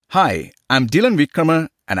Hi, I'm Dylan Wickrama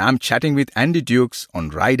and I'm chatting with Andy Dukes on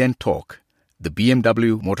Ride and Talk, the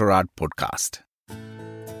BMW Motorrad podcast.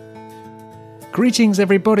 Greetings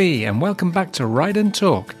everybody and welcome back to Ride and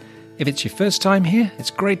Talk. If it's your first time here,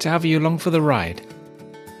 it's great to have you along for the ride.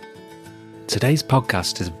 Today's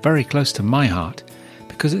podcast is very close to my heart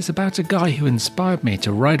because it's about a guy who inspired me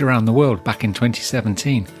to ride around the world back in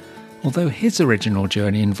 2017, although his original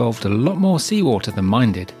journey involved a lot more seawater than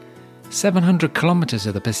mine did. 700 kilometres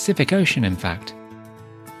of the Pacific Ocean, in fact.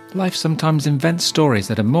 Life sometimes invents stories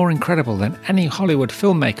that are more incredible than any Hollywood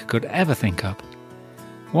filmmaker could ever think up.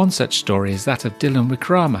 One such story is that of Dylan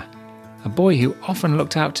Wickrama, a boy who often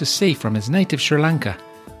looked out to sea from his native Sri Lanka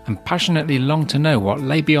and passionately longed to know what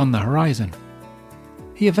lay beyond the horizon.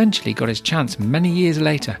 He eventually got his chance many years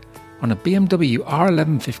later on a BMW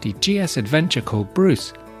R1150 GS adventure called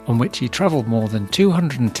Bruce, on which he travelled more than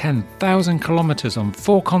 210,000 kilometres on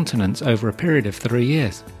 4 continents over a period of 3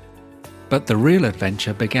 years. But the real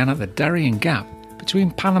adventure began at the Darien Gap between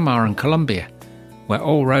Panama and Colombia, where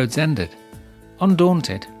all roads ended.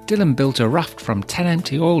 Undaunted, Dylan built a raft from 10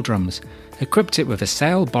 empty oil drums, equipped it with a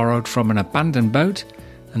sail borrowed from an abandoned boat,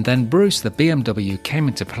 and then Bruce the BMW came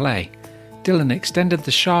into play. Dylan extended the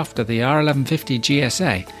shaft of the R1150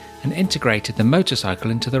 GSA and integrated the motorcycle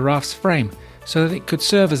into the raft's frame, so that it could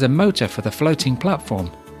serve as a motor for the floating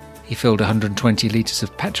platform. He filled 120 litres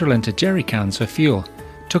of petrol into jerry cans for fuel,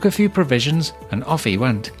 took a few provisions, and off he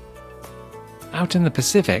went. Out in the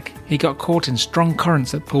Pacific, he got caught in strong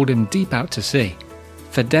currents that pulled him deep out to sea.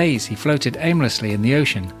 For days he floated aimlessly in the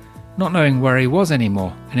ocean, not knowing where he was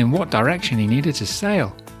anymore and in what direction he needed to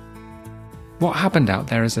sail. What happened out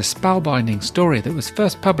there is a spellbinding story that was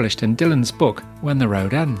first published in Dylan's book, When the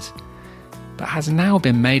Road Ends, but has now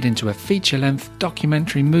been made into a feature-length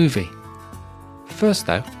documentary movie. First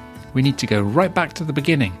though, we need to go right back to the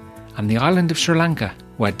beginning and the island of Sri Lanka,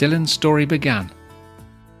 where Dylan's story began.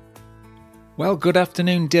 Well, good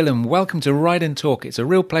afternoon, Dylan. Welcome to Ride and Talk. It's a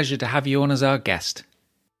real pleasure to have you on as our guest.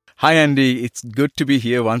 Hi Andy, it's good to be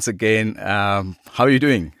here once again. How are you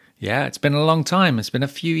doing? Yeah, it's been a long time. It's been a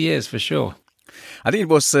few years for sure. I think it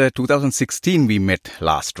was 2016 we met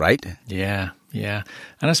last, right? Yeah.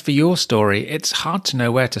 And as for your story, it's hard to know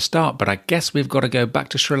where to start, but I guess we've got to go back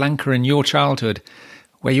to Sri Lanka in your childhood,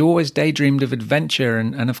 where you always daydreamed of adventure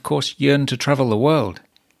and of course yearned to travel the world.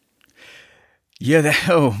 Yeah,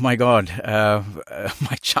 oh my God,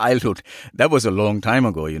 my childhood, that was a long time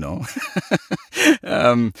ago, you know.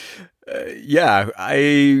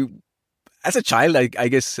 As a child, I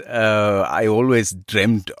guess I always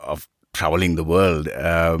dreamt of traveling the world,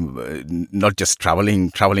 not just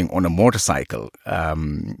traveling on a motorcycle.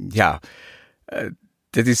 That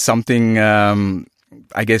is something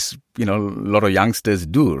I guess, you know, a lot of youngsters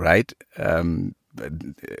do, right?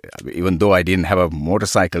 Even though I didn't have a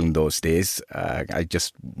motorcycle in those days, I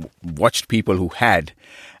just watched people who had.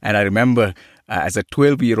 And I remember as a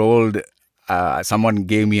 12-year-old, someone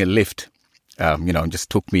gave me a lift. Just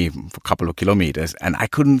took me for a couple of kilometers, and I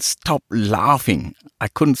couldn't stop laughing.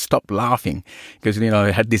 Because, you know,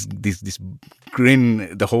 I had this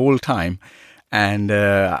grin the whole time. And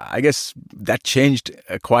I guess that changed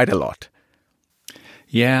quite a lot.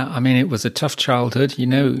 Yeah, I mean, it was a tough childhood. You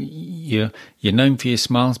know, you're known for your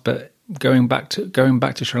smiles, but going back to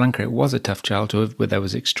Sri Lanka, it was a tough childhood where there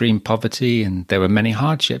was extreme poverty and there were many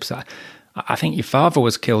hardships. I think your father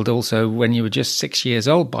was killed also when you were just 6 years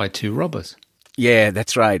old by 2 robbers. Yeah,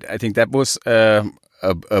 that's right. I think that was the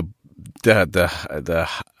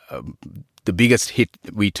biggest hit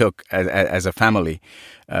we took as a family.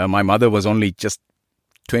 My mother was only just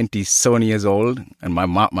 27 years old, and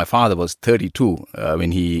my father was 32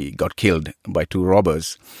 when he got killed by 2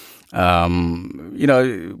 robbers. We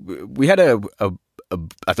had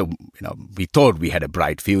we thought we had a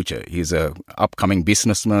bright future. He's a upcoming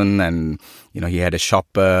businessman, and he had a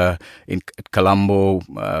shop in Colombo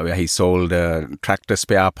where he sold tractor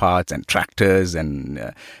spare parts and tractors, and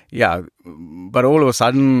But all of a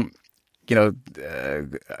sudden,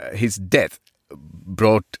 his death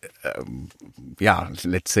brought,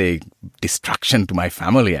 let's say, destruction to my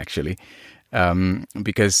family, actually.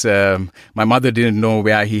 Because my mother didn't know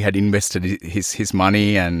where he had invested his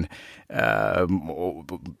money, and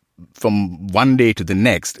from one day to the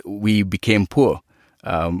next, we became poor.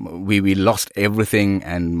 We lost everything,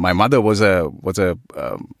 and my mother was a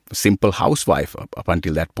simple housewife up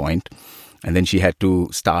until that point. And then she had to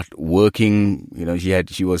start working.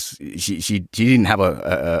 She didn't have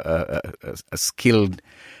a skilled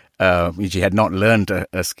She had not learned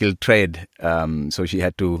a skilled trade, so she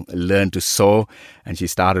had to learn to sew, and she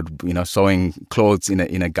started, sewing clothes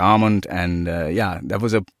in a garment, and that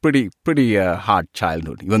was a pretty hard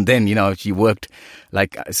childhood. Even then, she worked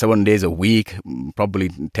like 7 days a week,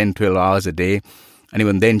 probably 10, 12 hours a day, and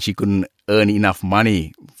even then she couldn't earn enough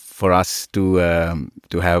money for us to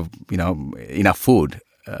have enough food.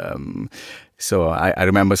 So I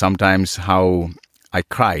remember sometimes how I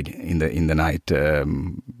cried in the night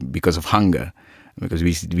because of hunger, because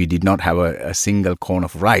we did not have a single corn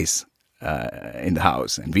of rice in the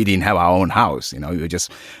house, and we didn't have our own house. We were just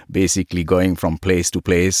basically going from place to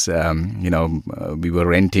place. We were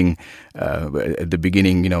renting at the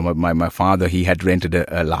beginning. My father, he had rented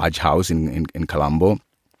a large house in Colombo.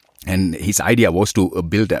 And his idea was to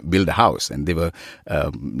build a house, and they were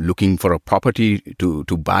looking for a property to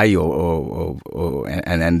buy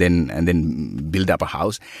and then build up a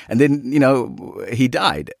house. And then he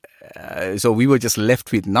died, so we were just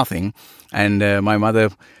left with nothing. And my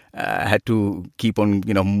mother had to keep on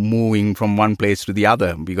moving from one place to the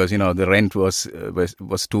other because the rent was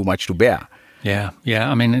too much to bear. Yeah.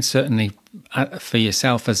 I mean, it's certainly for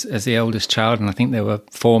yourself as the eldest child, and I think there were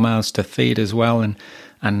 4 mouths to feed as well,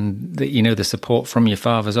 and the support from your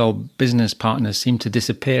father's old business partners seemed to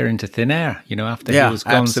disappear into thin air, after he was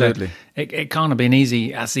gone. Absolutely. So it can't have been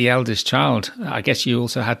easy as the eldest child. I guess you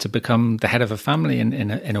also had to become the head of a family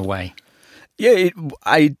in a way. Yeah,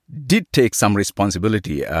 I did take some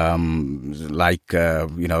responsibility. After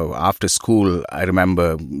school, I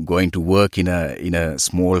remember going to work in a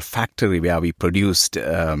small factory where we produced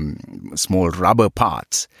small rubber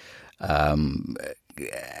parts. So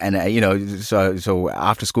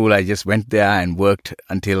after school, I just went there and worked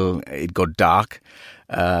until it got dark.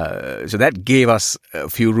 So that gave us a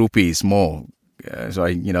few rupees more. So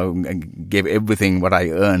I, gave everything what I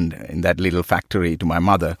earned in that little factory to my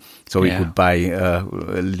mother, so we could buy a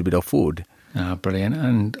little bit of food. Oh, brilliant!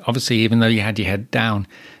 And obviously, even though you had your head down,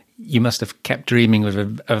 you must have kept dreaming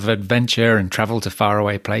of adventure and travel to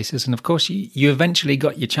faraway places. And of course, you eventually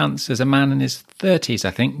got your chance as a man in his 30s, I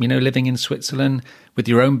think, living in Switzerland with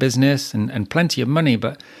your own business and plenty of money.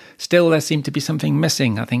 But still, there seemed to be something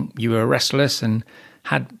missing. I think you were restless and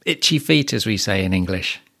had itchy feet, as we say in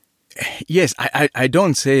English. Yes, I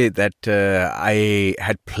don't say that I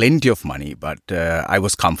had plenty of money, but I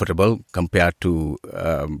was comfortable compared to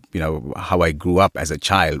how I grew up as a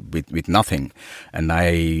child with nothing, and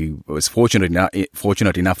I was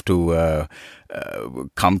fortunate enough to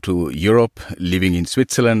come to Europe, living in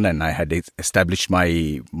Switzerland, and I had established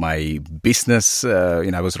my business.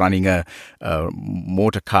 I was running a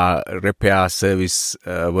motor car repair service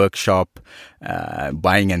workshop,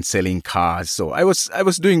 buying and selling cars. So I was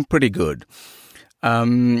doing pretty good.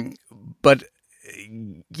 But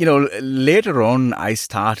later on, I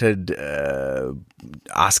started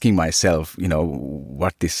asking myself,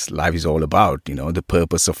 what this life is all about, the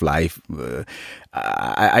purpose of life.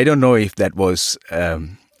 I don't know if that was a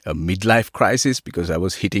midlife crisis because I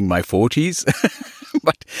was hitting my 40s,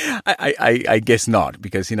 but I guess not,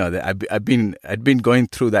 because I'd been going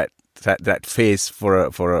through that phase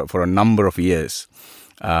for a number of years.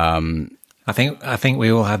 I think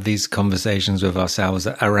we all have these conversations with ourselves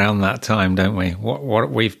around that time, don't we? What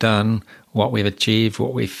we've done, what we've achieved,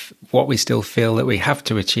 what we still feel that we have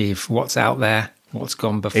to achieve, what's out there, what's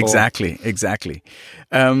gone before. Exactly.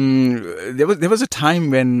 There was a time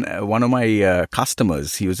when one of my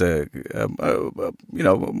customers, he was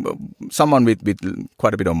someone with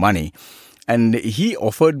quite a bit of money, and he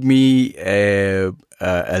offered me a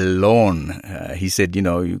loan. He said,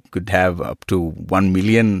 you could have up to 1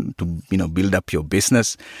 million to, build up your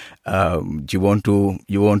business. You want to,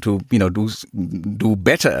 do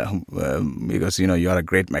better, because, you are a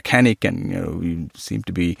great mechanic and, you seem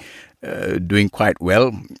to be doing quite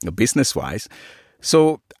well business wise.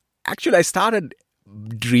 So actually I started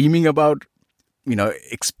dreaming about,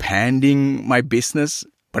 expanding my business.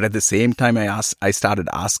 But at the same time, I started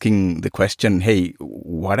asking the question, hey,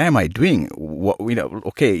 what am I doing?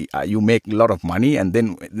 Okay, you make a lot of money, and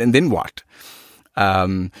then what?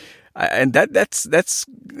 And that's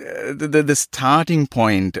the starting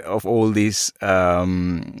point of all this. I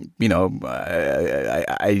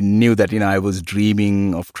knew that I was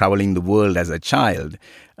dreaming of traveling the world as a child,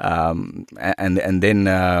 and then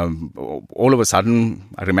all of a sudden,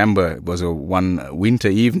 I remember it was one winter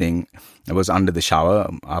evening. I was under the shower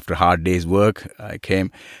after a hard day's work. I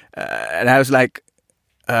came and I was like,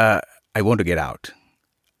 I want to get out,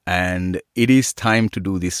 and it is time to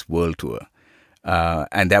do this world tour.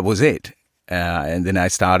 And that was it. And then I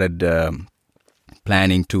started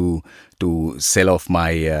planning to sell off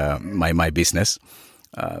my business.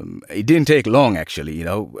 It didn't take long, actually.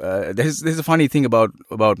 There's a funny thing about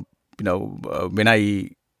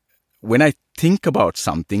when I think about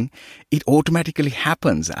something, it automatically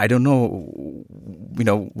happens. I don't know,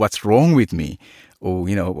 what's wrong with me, or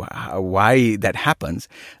why that happens.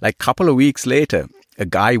 Like a couple of weeks later, a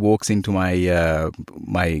guy walks into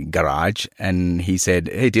my garage and he said,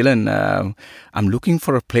 "Hey, Dylan, I'm looking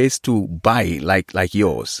for a place to buy like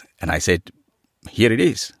yours." And I said, "Here it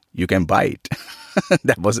is. You can buy it."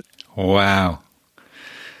 That was Wow.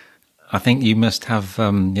 I think you must have,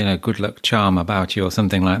 good luck charm about you or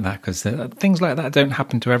something like that, because things like that don't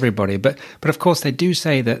happen to everybody. But of course, they do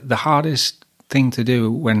say that the hardest thing to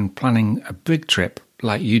do when planning a big trip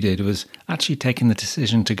like you did was actually taking the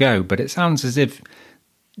decision to go. But it sounds as if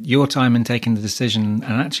your time in taking the decision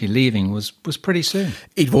and actually leaving was pretty soon.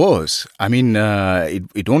 It was. I mean,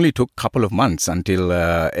 it only took a couple of months until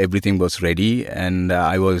everything was ready and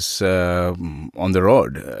I was on the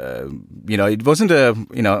road. It wasn't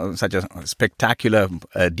such a spectacular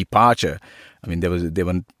departure. I mean,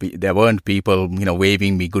 there weren't people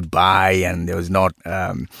waving me goodbye, and there was not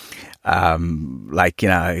I'm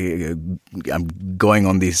going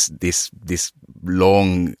on this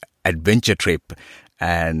long adventure trip.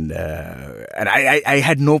 And I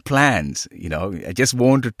had no plans, I just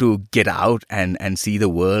wanted to get out and see the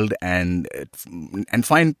world and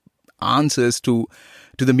find answers to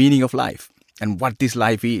the meaning of life and what this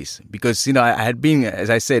life is. Because, I had been, as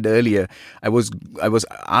I said earlier, I was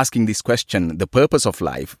asking this question, the purpose of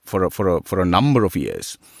life, for a number of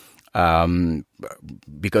years.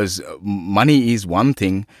 Because money is one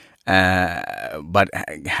thing, but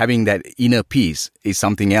having that inner peace is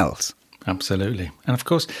something else. Absolutely. And of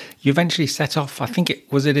course, you eventually set off, I think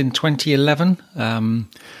was it in 2011?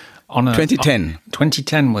 2010.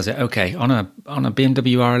 2010, was it? Okay. On a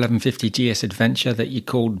BMW R1150 GS Adventure that you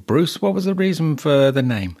called Bruce. What was the reason for the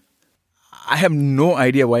name? I have no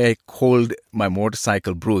idea why I called my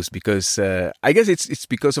motorcycle Bruce, because I guess it's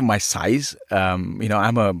because of my size. I'm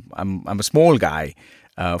a small guy,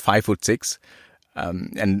 5'6".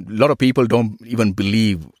 And a lot of people don't even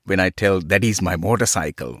believe when I tell that is my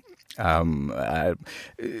motorcycle.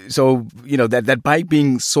 So that bike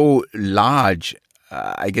being so large,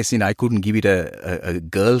 I guess I couldn't give it a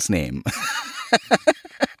girl's name.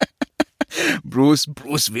 Bruce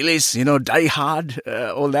Willis, Die Hard,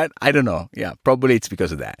 all that. I don't know. Yeah, probably it's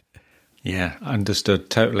because of that. Yeah,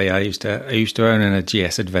 understood totally. I used to own a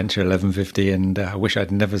GS Adventure 1150, and I wish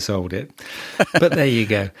I'd never sold it. But there you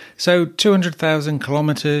go. So 200,000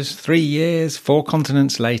 kilometers, 3 years, 4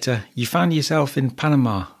 continents later, you found yourself in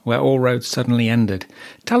Panama, where all roads suddenly ended.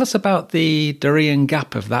 Tell us about the Darien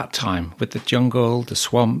Gap of that time, with the jungle, the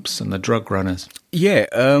swamps, and the drug runners. Yeah,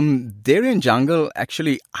 Darien jungle.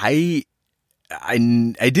 Actually, I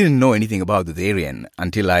didn't know anything about the Darien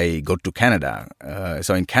until I got to Canada.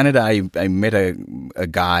 So in Canada, I met a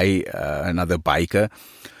guy, another biker,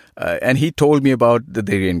 and he told me about the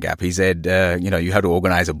Darien Gap. He said, you have to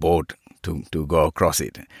organize a boat to go across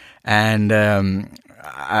it. And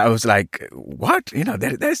I was like, what?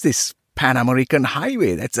 There's this Pan-American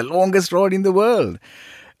highway. That's the longest road in the world.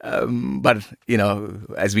 But,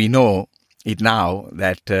 as we know, it now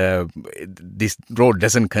that this road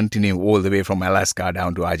doesn't continue all the way from Alaska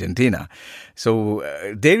down to Argentina. So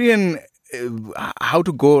Darien, how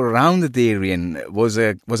to go around the Darien was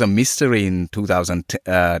a mystery in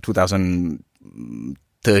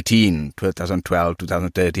 2013, 2012,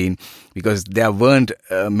 2013, because there weren't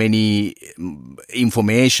many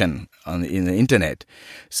information in the internet.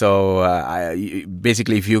 So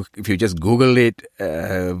basically, if you just Google it,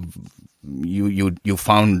 you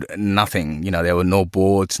found nothing. There were no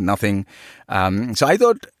boats, nothing. So I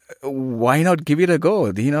thought, why not give it a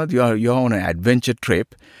go? You're on an adventure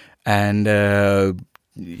trip, and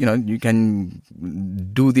you can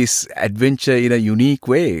do this adventure in a unique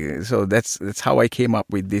way. So that's how I came up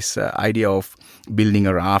with this idea of building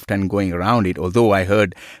a raft and going around it. Although I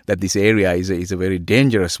heard that this area is a very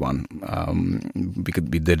dangerous one, because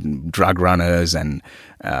with the drug runners and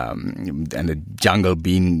the jungle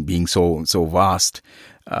being so vast,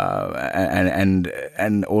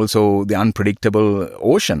 and also the unpredictable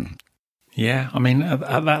ocean. Yeah, I mean,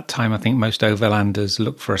 at that time, I think most overlanders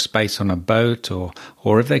looked for a space on a boat, or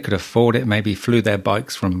if they could afford it, maybe flew their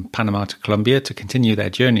bikes from Panama to Colombia to continue their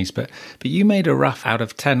journeys. But you made a raft out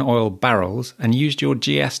of 10 oil barrels and used your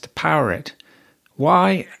GS to power it.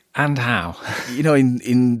 Why and how?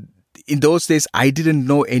 In those days, I didn't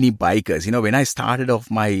know any bikers. When I started off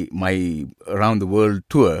my around the world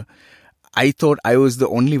tour, I thought I was the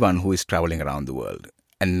only one who is traveling around the world.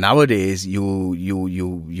 And nowadays,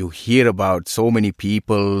 you hear about so many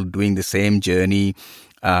people doing the same journey.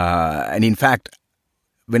 And in fact,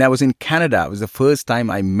 when I was in Canada, it was the first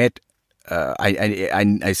time I met.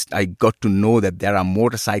 I got to know that there are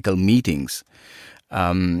motorcycle meetings.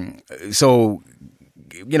 So,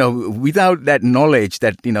 without that knowledge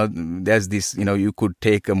that, there's this, you could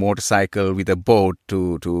take a motorcycle with a boat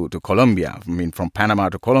to Colombia, from Panama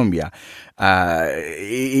to Colombia,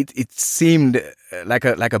 it seemed like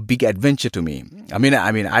a big adventure to me.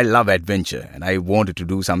 I love adventure and I wanted to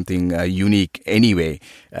do something unique anyway.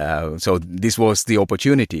 So this was the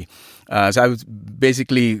opportunity. So I was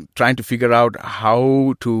basically trying to figure out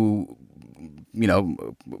how to,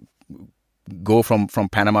 go from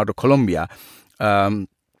Panama to Colombia.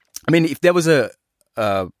 If there was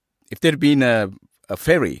if there'd been a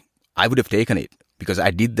ferry, I would have taken it, because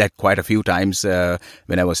I did that quite a few times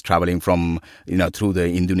when I was traveling from, through the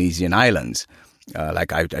Indonesian islands. I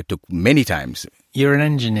took many times. You're an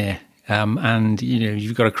engineer, and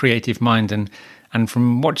you've got a creative mind, and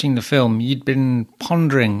from watching the film, you'd been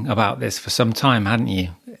pondering about this for some time, hadn't you?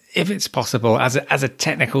 If it's possible as a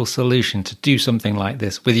technical solution to do something like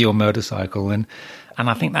this with your motorcycle, and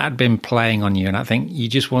I think that had been playing on you, and I think you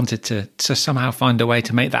just wanted to somehow find a way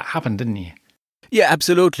to make that happen, didn't you? Yeah,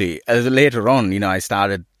 absolutely. As later on, I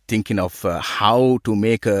started thinking of how to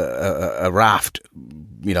make a raft,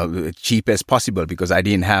 cheap as possible, because I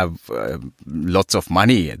didn't have lots of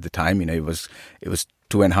money at the time. It was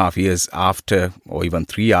 2.5 years after, or even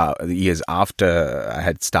 3 years after I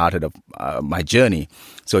had started my journey.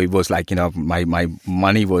 So it was like, my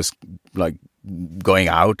money was like going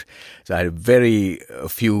out. So I had very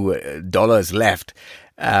few dollars left.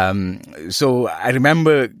 So I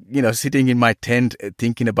remember, sitting in my tent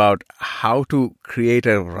thinking about how to create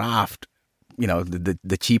a raft,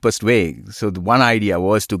 the cheapest way. So the one idea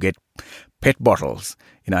was to get PET bottles.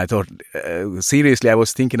 I thought, seriously, I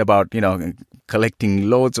was thinking about, collecting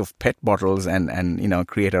loads of PET bottles and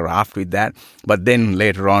create a raft with that. But then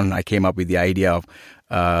later on, I came up with the idea of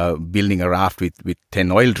building a raft with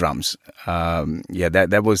 10 oil drums.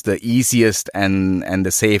 That was the easiest and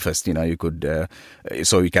the safest, you could,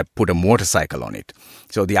 so you could put a motorcycle on it.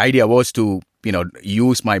 So the idea was to,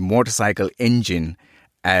 use my motorcycle engine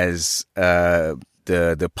as the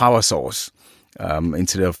power source.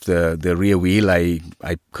 Instead of the rear wheel, I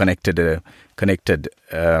connected a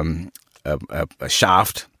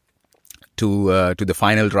shaft to the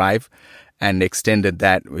final drive, and extended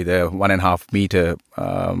that with a 1.5 meter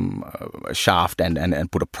shaft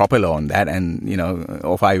and put a propeller on that, and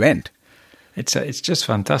off I went. It's just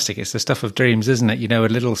fantastic. It's the stuff of dreams, isn't it? A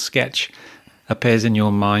little sketch appears in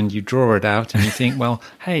your mind, you draw it out, and you think, well,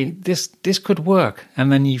 hey, this could work.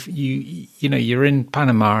 And then you're in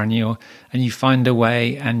Panama, and you find a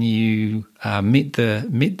way, and you meet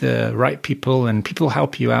the right people, and people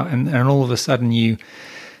help you out, and all of a sudden you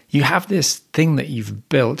have this thing that you've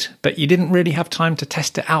built, but you didn't really have time to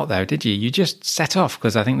test it out, though, did you? You just set off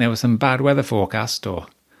because I think there was some bad weather forecast, or...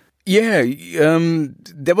 Yeah,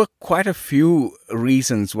 there were quite a few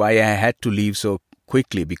reasons why I had to leave so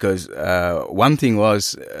quickly, because one thing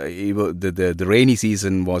was the rainy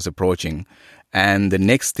season was approaching, and the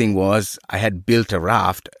next thing was I had built a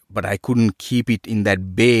raft, but I couldn't keep it in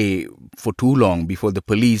that bay for too long before the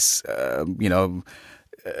police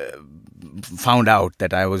found out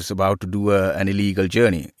that I was about to do an illegal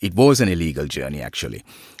journey. It was an illegal journey, actually,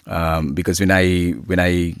 because when I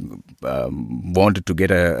wanted to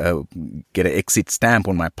get an exit stamp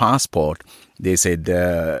on my passport, they said,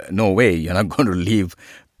 "No way, you're not going to leave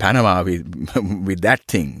Panama with that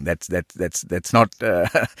thing. That's not.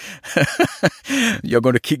 You're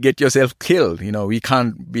going to get yourself killed. We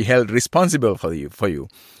can't be held responsible for you."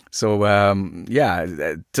 So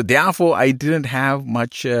so therefore I didn't have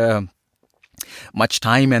much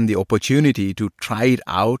time and the opportunity to try it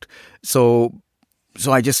out. So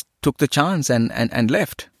I just took the chance and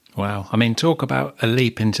left. Wow. Talk about a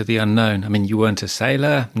leap into the unknown. You weren't a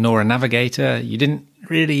sailor nor a navigator. You didn't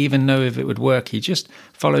really even know if it would work. You just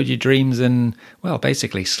followed your dreams and, well,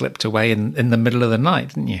 basically slipped away in the middle of the night,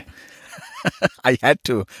 didn't you? I had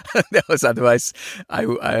to. That was otherwise.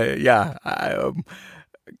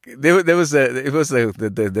 It was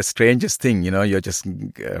the strangest thing, you're just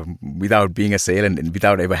without being a sailor and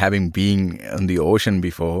without ever having been on the ocean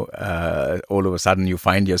before, all of a sudden you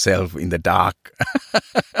find yourself in the dark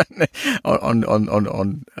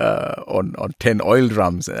on 10 oil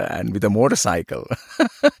drums and with a motorcycle.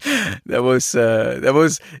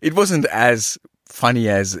 It wasn't as funny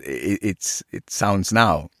as it sounds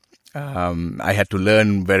now. I had to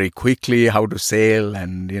learn very quickly how to sail,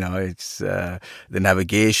 and it's the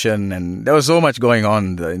navigation, and there was so much going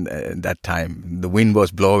on in that time. The wind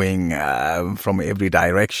was blowing from every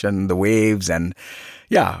direction, the waves, and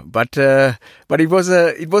but it was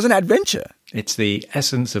an adventure. It's the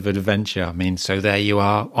essence of adventure. I mean, so there you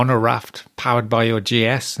are on a raft powered by your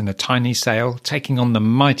GS and a tiny sail, taking on the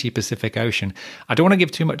mighty Pacific Ocean. I don't want to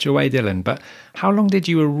give too much away, Dylan, but how long did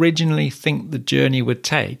you originally think the journey would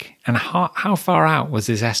take? And how far out was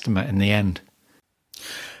this estimate in the end?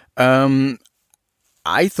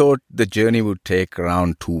 I thought the journey would take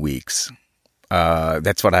around 2 weeks.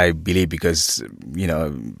 That's what I believe, because,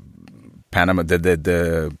 Panama,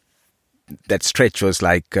 that stretch was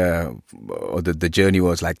like, or the journey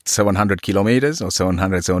was like 700 kilometers or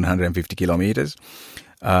 750 kilometers.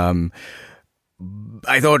 I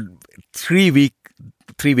thought 3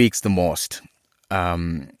 weeks the most.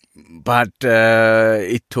 But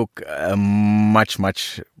it took much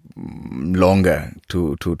longer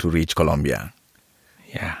to reach Colombia.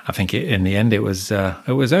 Yeah, I think in the end it was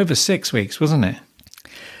over 6 weeks, wasn't it?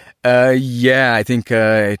 I think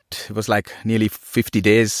it was like nearly 50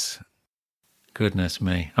 days. Goodness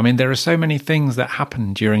me. I mean, there are so many things that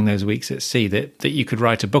happened during those weeks at sea that you could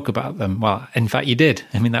write a book about them. Well, in fact, you did.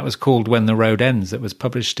 I mean, that was called When the Road Ends. That was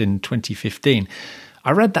published in 2015.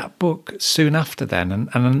 I read that book soon after then,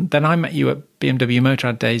 and then I met you at BMW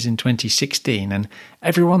Motorrad Days in 2016, and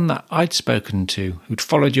everyone that I'd spoken to who'd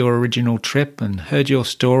followed your original trip and heard your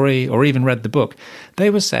story or even read the book, they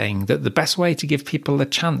were saying that the best way to give people a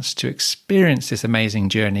chance to experience this amazing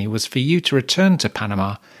journey was for you to return to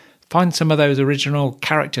Panama, find some of those original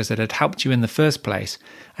characters that had helped you in the first place,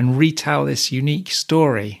 and retell this unique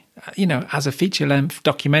story, as a feature-length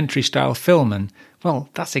documentary-style film. And, well,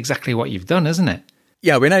 that's exactly what you've done, isn't it?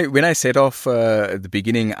 Yeah, when I set off at the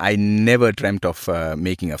beginning, I never dreamt of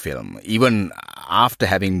making a film. Even after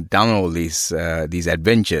having done all these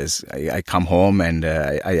adventures, I come home and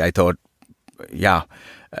I thought, I'll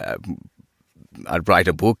write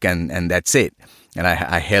a book and that's it. And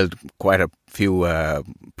I held quite a few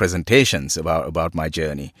presentations about my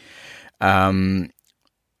journey.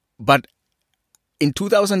 But in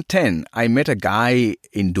 2010, I met a guy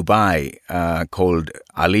in Dubai called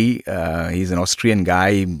Ali. He's an Austrian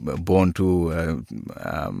guy born to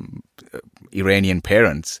Iranian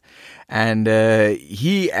parents. And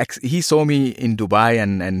he saw me in Dubai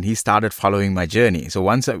and he started following my journey. So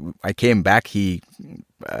once I came back, he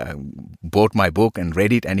bought my book and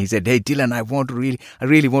read it, and he said, "Hey Dylan, I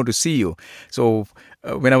really want to see you." So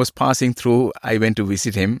when I was passing through, I went to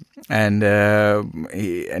visit him, and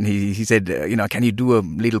he said, "Can you do a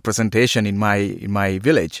little presentation in my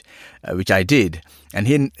village?" Which I did, and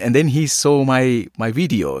then he saw my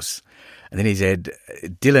videos. And then he said,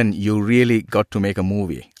 "Dylan, you really got to make a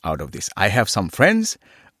movie out of this. I have some friends.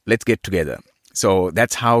 Let's get together." So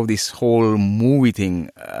that's how this whole movie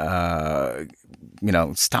thing,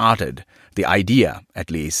 started, the idea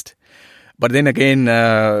at least. But then again,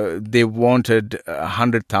 they wanted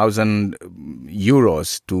 100,000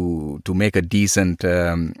 euros to make a decent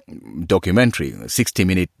documentary, a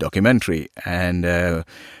 60-minute documentary. And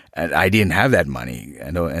I didn't have that money.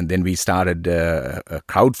 And then we started a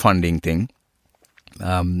crowdfunding thing.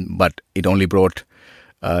 But it only brought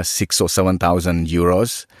 6,000 or 7,000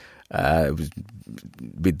 euros.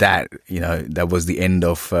 With that, that was the end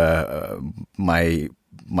of my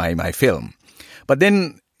film. But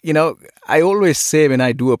then, I always say when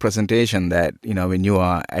I do a presentation that, when you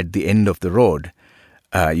are at the end of the road,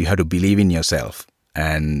 you have to believe in yourself,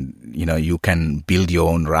 and, you can build your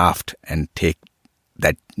own raft and take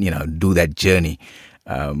that, do that journey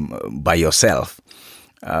by yourself.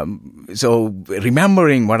 So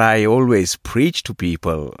remembering what I always preach to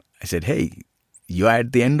people, I said, hey, you're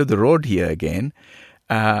at the end of the road here again.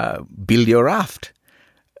 Build your raft.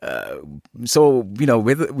 So,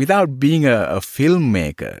 without being a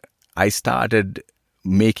filmmaker, I started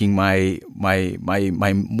making my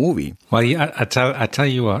movie. Well, I tell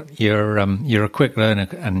you what, you're a quick learner,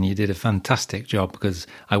 and you did a fantastic job, because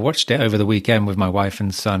I watched it over the weekend with my wife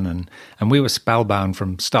and son, and we were spellbound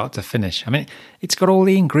from start to finish. I mean, it's got all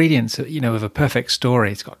the ingredients, of a perfect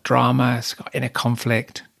story. It's got drama, it's got inner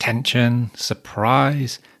conflict, tension,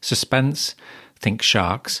 surprise, suspense. Think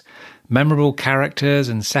sharks. Memorable characters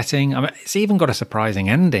and setting. I mean, it's even got a surprising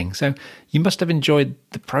ending. So you must have enjoyed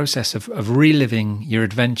the process of reliving your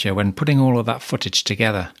adventure when putting all of that footage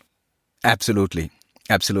together. Absolutely.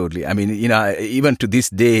 I mean, even to this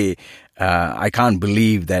day, I can't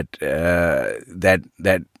believe that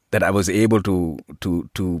I was able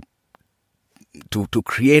to to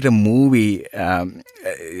create a movie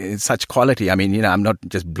in such quality. I mean, I'm not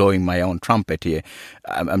just blowing my own trumpet here.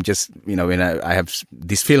 I'm just, when I have,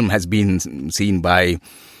 this film has been seen by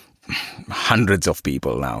hundreds of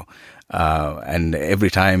people now. And every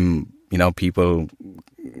time, people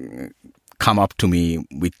come up to me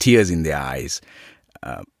with tears in their eyes,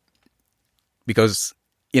 because,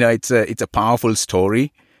 it's a powerful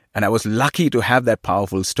story. And I was lucky to have that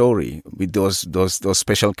powerful story with those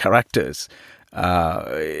special characters.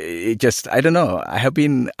 It just, I don't know. I have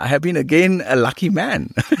been again a lucky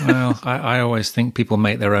man. Well, I always think people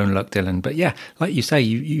make their own luck, Dylan. But yeah, like you say,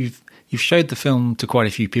 you've showed the film to quite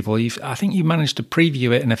a few people. I think you managed to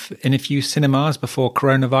preview it in a few cinemas before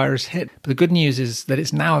coronavirus hit. But the good news is that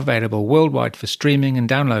it's now available worldwide for streaming and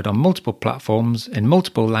download on multiple platforms in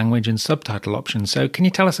multiple language and subtitle options. So can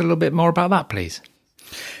you tell us a little bit more about that, please?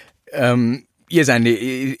 Yes, and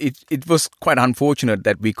it was quite unfortunate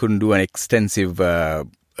that we couldn't do an extensive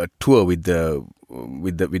tour with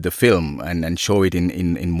the film and show it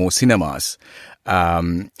in more cinemas.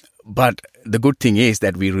 But the good thing is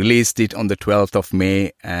that we released it on the 12th of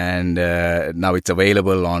May, and now it's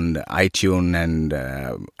available on iTunes and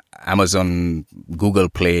Amazon, Google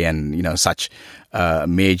Play, and such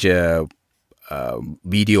major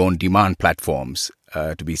video on demand platforms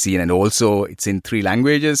to be seen. And also it's in 3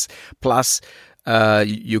 languages, plus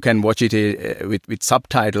you can watch it with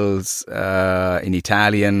subtitles in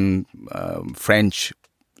Italian, French,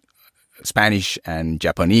 Spanish and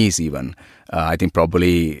Japanese even. I think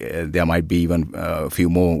probably there might be even a few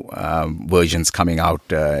more versions coming out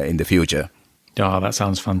in the future. Oh, that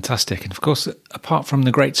sounds fantastic. And of course, apart from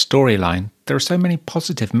the great storyline, there are so many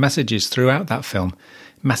positive messages throughout that film.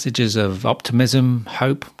 Messages of optimism,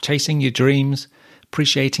 hope, chasing your dreams,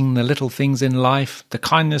 appreciating the little things in life, the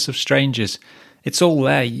kindness of strangers. It's all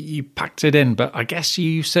there. You packed it in, but I guess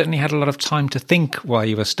you certainly had a lot of time to think while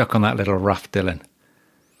you were stuck on that little raft, Dylan.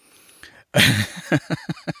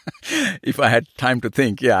 If I had time to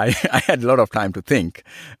think, yeah, I had a lot of time to think.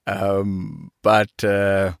 But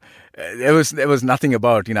there was nothing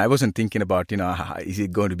about, I wasn't thinking about, is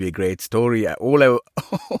it going to be a great story?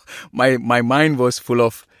 My mind was full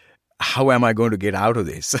of, how am I going to get out of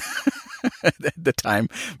this? At the time,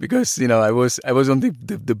 because I was on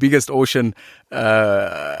the biggest ocean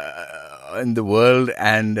in the world,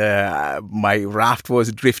 and my raft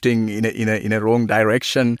was drifting in a wrong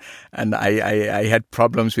direction, and I had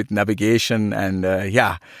problems with navigation, and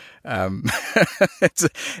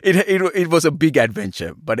it was a big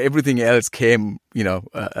adventure, but everything else came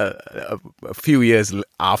a few years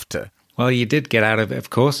after. Well, you did get out of it, of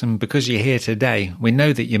course, and because you're here today, we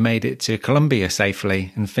know that you made it to Colombia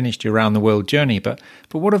safely and finished your round-the-world journey. But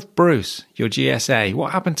what of Bruce, your GSA?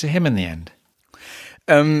 What happened to him in the end?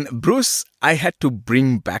 Bruce, I had to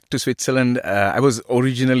bring back to Switzerland. I was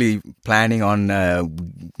originally planning on,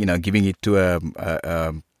 giving it to a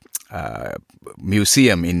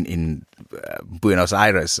museum in Buenos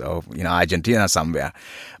Aires or Argentina somewhere.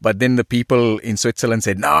 But then the people in Switzerland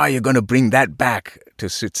said, "No, you're going to bring that back to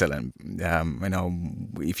Switzerland.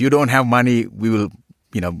 If you don't have money, we will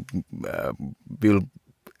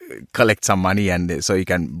collect some money, and so you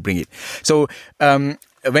can bring it." So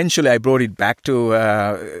eventually, I brought it back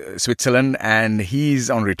to Switzerland, and he's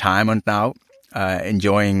on retirement now,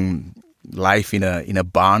 enjoying life in a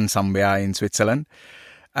barn somewhere in Switzerland.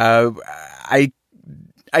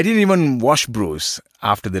 I didn't even wash Bruce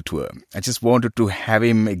after the tour. I just wanted to have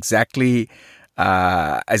him exactly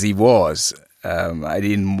as he was. I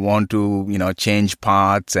didn't want to, change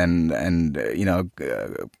parts and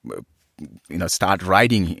start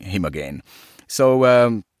riding him again.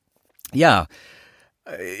 So,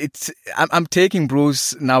 I'm taking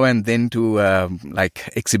Bruce now and then to like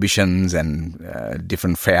exhibitions and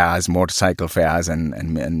different fairs, motorcycle fairs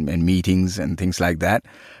and meetings and things like that.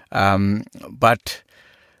 But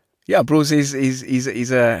yeah, Bruce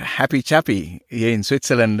is a happy chappy here in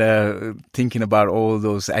Switzerland, thinking about all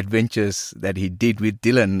those adventures that he did with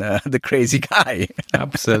Dylan, the crazy guy.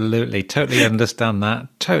 Absolutely. Totally understand that.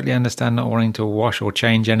 Totally understand not wanting to wash or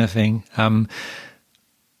change anything.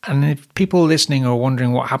 And if people listening are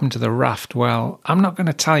wondering what happened to the raft, well, I'm not going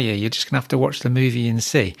to tell you. You're just going to have to watch the movie and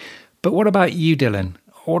see. But what about you, Dylan?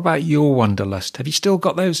 What about your wanderlust? Have you still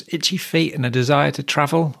got those itchy feet and a desire to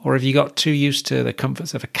travel? Or have you got too used to the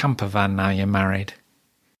comforts of a camper van now you're married?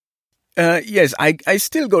 Yes, I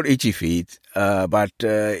still got itchy feet, but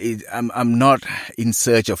I'm not in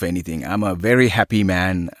search of anything. I'm a very happy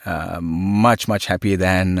man, much happier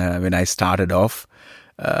than when I started off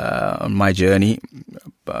on my journey.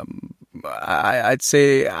 I'd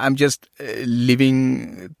say I'm just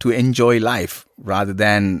living to enjoy life rather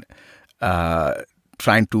than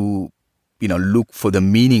trying to, look for the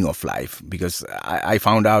meaning of life, because I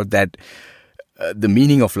found out that the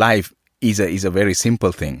meaning of life is a very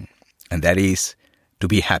simple thing, and that is to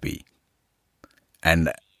be happy.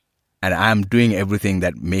 And I'm doing everything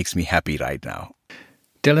that makes me happy right now.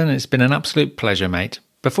 Dylan, it's been an absolute pleasure, mate.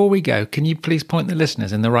 Before we go, can you please point the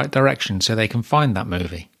listeners in the right direction so they can find that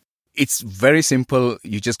movie? It's very simple.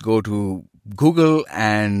 You just go to Google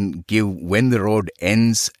and give When the Road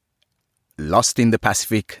Ends, Lost in the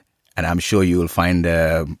Pacific, and I'm sure you will find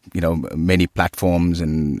many platforms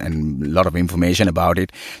and a lot of information about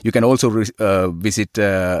it. You can also visit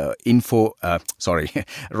Ride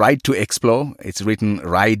to Explore. It's written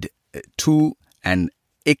Ride to and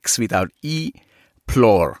X without E,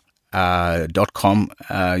 plore.com.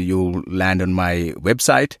 You'll land on my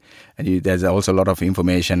website, and there's also a lot of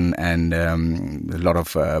information and a lot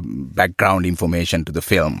of background information to the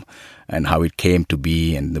film and how it came to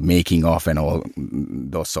be and the making of and all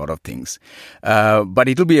those sort of things. But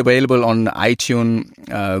it'll be available on iTunes,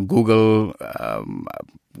 Google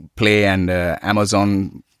Play, and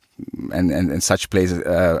Amazon and such places,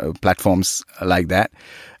 platforms like that.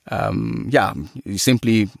 You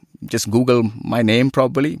simply just Google my name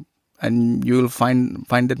probably, and you'll find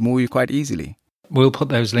that movie quite easily. We'll put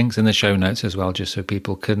those links in the show notes as well, just so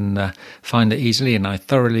people can find it easily, and I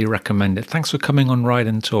thoroughly recommend it. Thanks for coming on Ride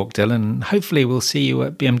and Talk, Dylan. Hopefully we'll see you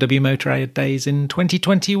at BMW Motorrad Days in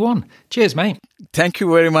 2021. Cheers, mate. Thank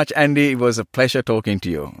you very much, Andy. It was a pleasure talking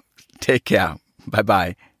to you. Take care.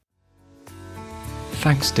 Bye-bye.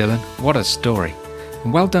 Thanks, Dylan. What a story.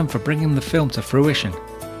 And well done for bringing the film to fruition.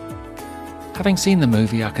 Having seen the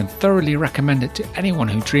movie, I can thoroughly recommend it to anyone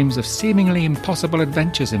who dreams of seemingly impossible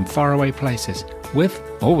adventures in faraway places, with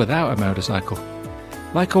or without a motorcycle.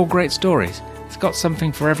 Like all great stories, it's got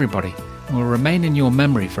something for everybody and will remain in your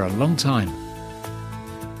memory for a long time.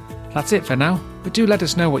 That's it for now, but do let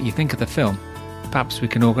us know what you think of the film. Perhaps we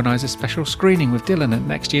can organise a special screening with Dylan at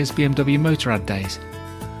next year's BMW Motorrad Days.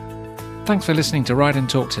 Thanks for listening to Ride and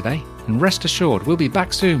Talk today, and rest assured we'll be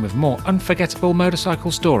back soon with more unforgettable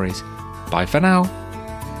motorcycle stories. Bye for now.